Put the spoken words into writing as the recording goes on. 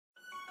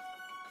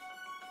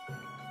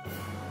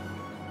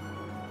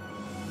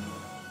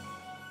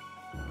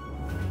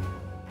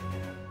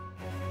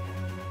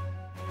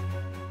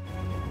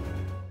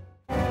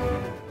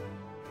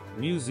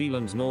New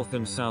Zealand's North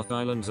and South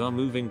Islands are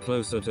moving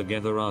closer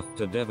together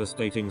after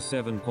devastating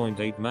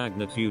 7.8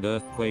 magnitude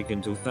earthquake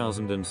in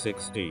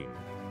 2016.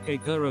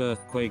 Kaikoura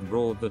earthquake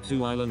brought the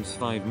two islands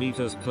 5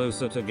 meters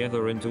closer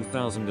together in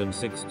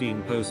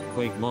 2016.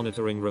 Post-quake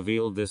monitoring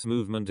revealed this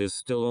movement is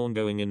still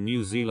ongoing in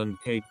New Zealand.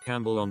 Cape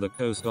Campbell on the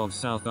coast of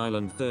South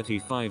Island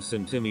 35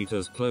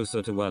 centimeters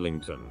closer to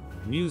Wellington.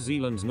 New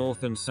Zealand's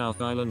North and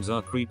South Islands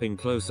are creeping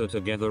closer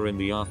together in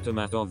the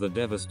aftermath of the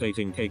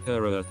devastating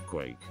Kaikoura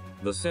earthquake.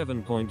 The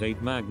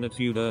 7.8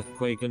 magnitude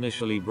earthquake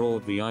initially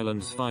brought the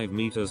islands 5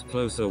 meters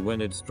closer when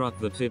it struck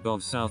the tip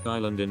of South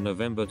Island in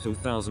November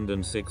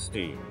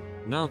 2016.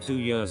 Now 2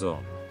 years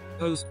on,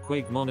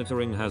 post-quake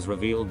monitoring has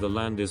revealed the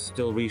land is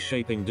still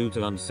reshaping due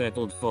to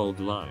unsettled fault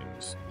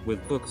lines,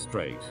 with Cook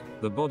Strait,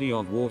 the body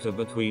of water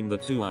between the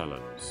two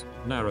islands,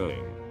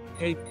 narrowing.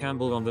 Cape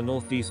Campbell on the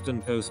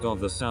northeastern coast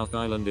of the South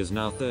Island is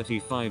now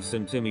 35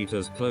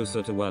 centimeters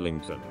closer to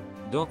Wellington.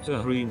 Dr.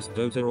 Hreens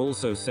Dota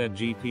also said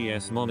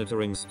GPS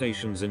monitoring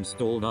stations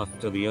installed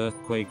after the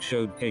earthquake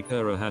showed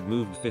Kaikoura had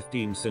moved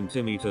 15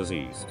 centimeters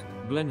east,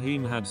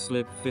 Blenheim had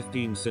slipped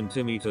 15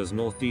 centimeters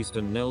northeast,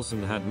 and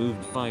Nelson had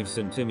moved 5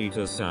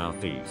 centimeters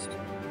southeast.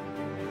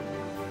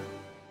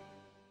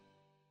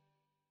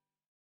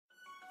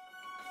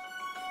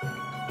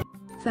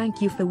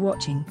 Thank you for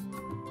watching.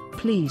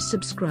 Please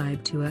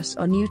subscribe to us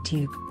on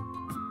YouTube.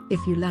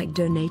 If you like,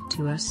 donate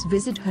to us,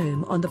 visit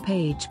home on the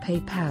page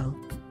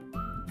PayPal.